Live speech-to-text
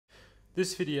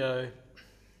This video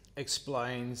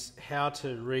explains how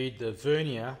to read the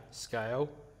Vernier scale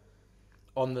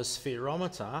on the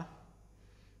spherometer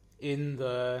in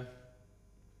the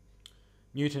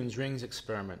Newton's rings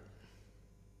experiment.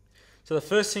 So the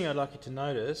first thing I'd like you to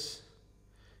notice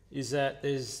is that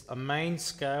there's a main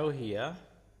scale here,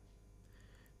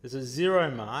 there's a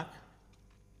 0 mark,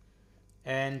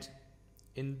 and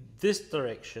in this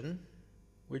direction,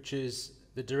 which is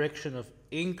the direction of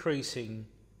increasing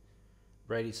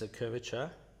radius of curvature,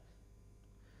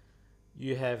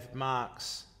 you have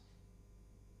marks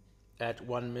at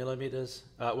 1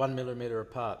 millimeter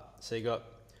apart. So you got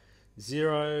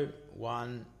 0,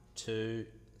 1, 2,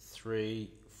 3,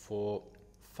 4,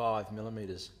 5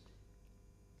 millimeters.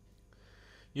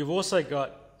 You've also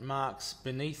got marks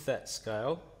beneath that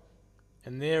scale,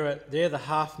 and they're the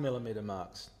 0.5 millimeter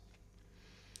marks.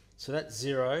 So that's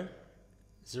 0,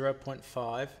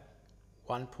 0.5,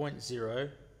 1.0,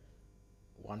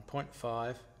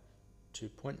 1.5,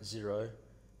 2.0,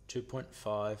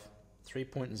 2.5,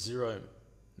 3.0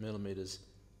 millimeters,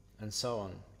 and so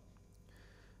on.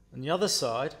 On the other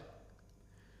side,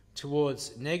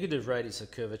 towards negative radius of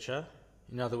curvature,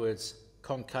 in other words,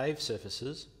 concave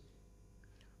surfaces,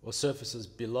 or surfaces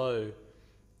below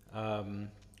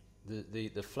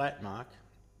the flat mark,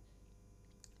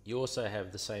 you also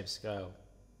have the same scale.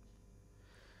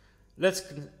 Let's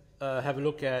have a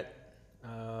look at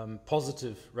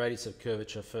positive radius of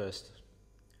curvature first.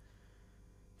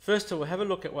 First of all, have a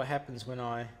look at what happens when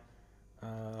I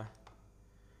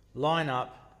line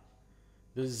up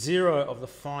the 0 of the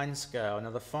fine scale. Now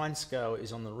the fine scale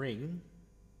is on the ring.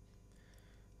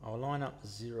 I'll line up the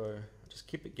 0, just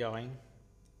keep it going,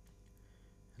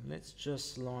 and let's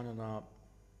just line it up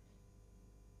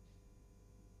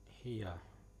here.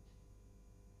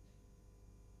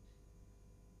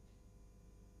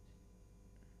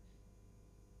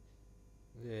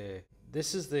 There.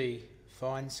 This is the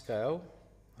fine scale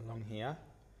along here,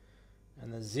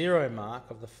 and the 0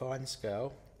 mark of the fine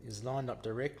scale is lined up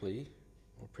directly,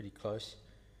 or pretty close,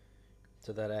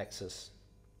 to that axis.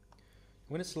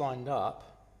 When it's lined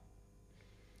up,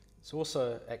 it's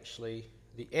also actually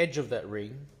the edge of that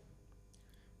ring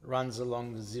runs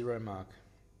along the 0 mark.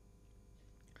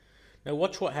 Now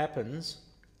watch what happens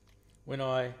when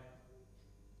I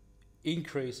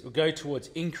increase or go towards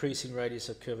increasing radius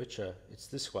of curvature. It's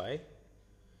this way.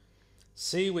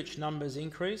 See which numbers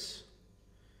increase.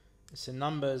 It's the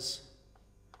numbers,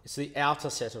 it's the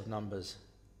outer set of numbers.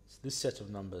 It's this set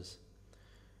of numbers.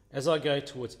 As I go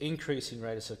towards increasing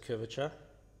radius of curvature,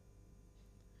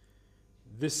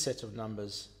 this set of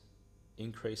numbers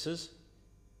increases.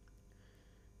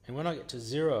 And when I get to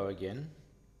 0 again,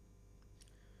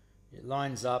 it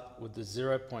lines up with the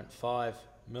 0.5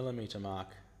 millimeter mark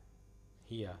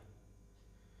here,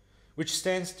 which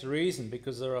stands to reason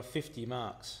because there are 50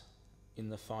 marks in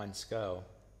the fine scale.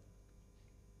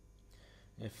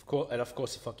 And of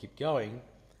course, if I keep going,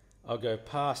 I'll go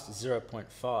past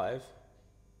 0.5,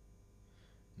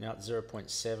 now it's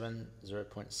 0.7,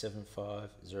 0.75,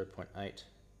 0.8,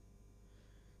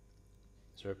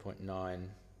 0.9,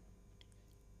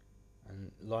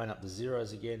 and line up the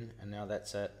zeros again, and now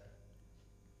that's at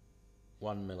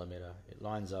 1 millimeter. It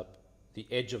lines up, the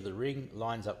edge of the ring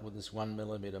lines up with this 1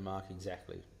 millimeter mark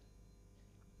exactly.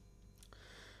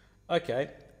 Okay,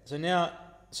 so now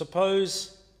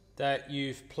suppose that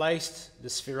you've placed the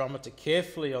spherometer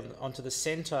carefully onto the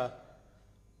center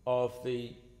of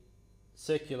the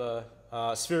circular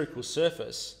spherical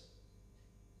surface,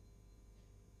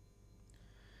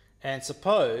 and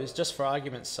suppose, just for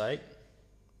argument's sake,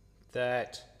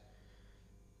 that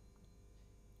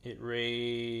it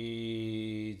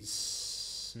reads,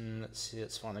 let's see,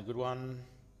 let's find a good one.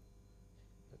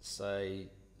 Let's say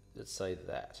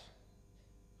that.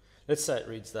 Let's say it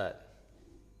reads that.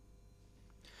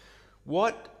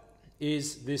 What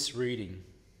is this reading?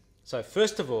 So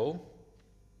first of all,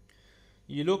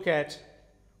 you look at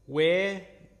where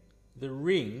the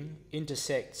ring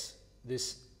intersects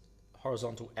this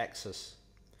horizontal axis.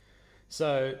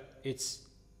 So it's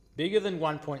bigger than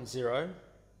 1.0,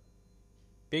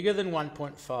 bigger than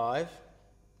 1.5,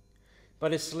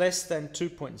 but it's less than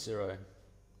 2.0.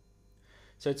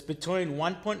 So it's between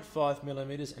 1.5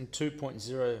 millimeters and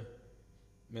 2.0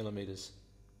 millimeters.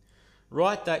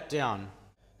 Write that down.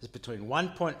 It's between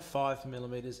 1.5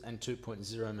 millimeters and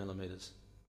 2.0 millimeters.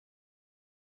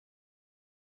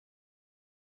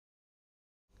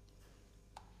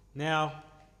 Now,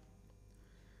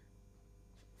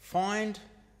 find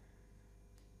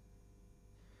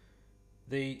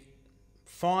the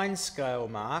fine scale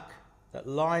mark that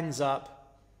lines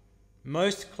up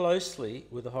most closely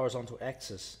with the horizontal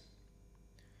axis.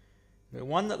 The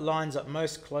one that lines up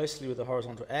most closely with the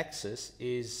horizontal axis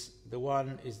is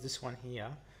this one here,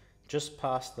 just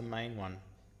past the main one.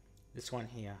 This one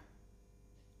here.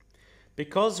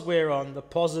 Because we're on the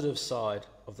positive side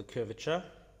of the curvature,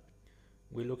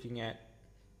 we're looking at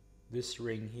this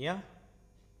ring here,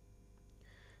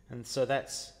 and so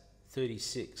that's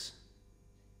 36.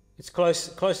 It's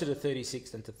closer to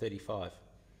 36 than to 35.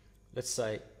 Let's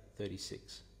say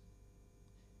 36.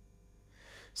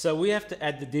 So we have to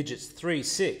add the digits 3,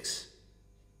 6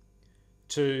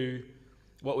 to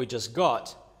what we just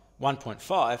got,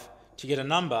 1.5, to get a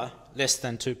number less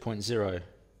than 2.0.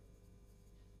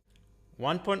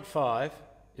 1.5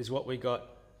 is what we got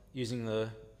using the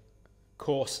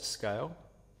coarse scale,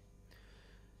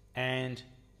 and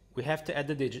we have to add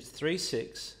the digits 3,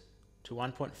 6 to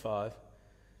 1.5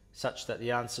 such that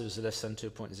the answer is less than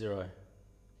 2.0.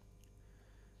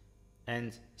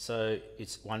 And so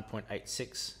it's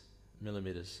 1.86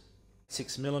 millimeters.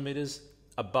 6 millimeters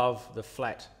above the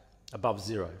flat, above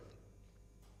zero.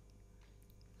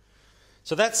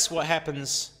 So that's what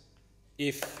happens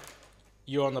if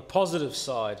you're on the positive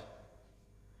side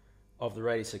of the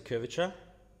radius of curvature.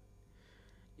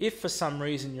 If for some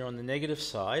reason you're on the negative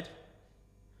side,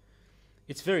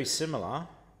 it's very similar,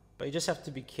 but you just have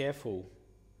to be careful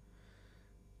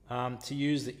to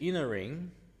use the inner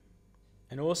ring,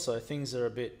 and also things are a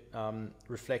bit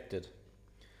reflected.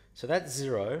 So that's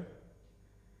 0.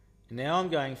 Now I'm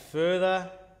going further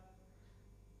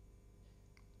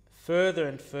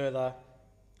and further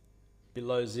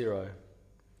below 0.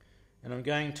 And I'm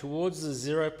going towards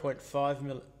the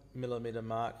 0.5 millimeter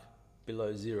mark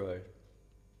below 0.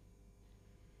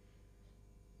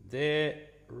 There,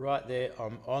 right there,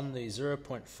 I'm on the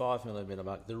 0.5 millimeter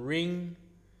mark. The ring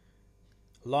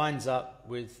lines up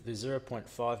with the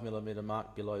 0.5 millimeter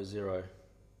mark below 0.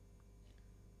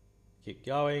 Keep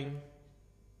going.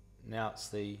 Now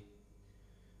it's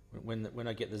when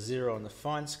I get the 0 on the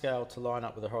fine scale to line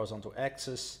up with the horizontal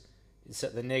axis, it's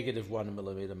at the -1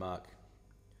 millimeter mark.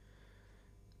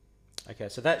 Okay,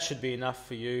 so that should be enough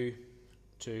for you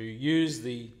to use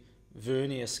the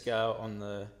vernier scale on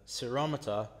the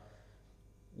spherometer,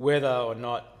 whether or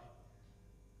not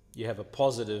you have a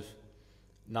positive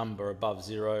number above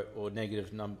 0 or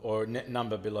negative number or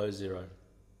number below 0.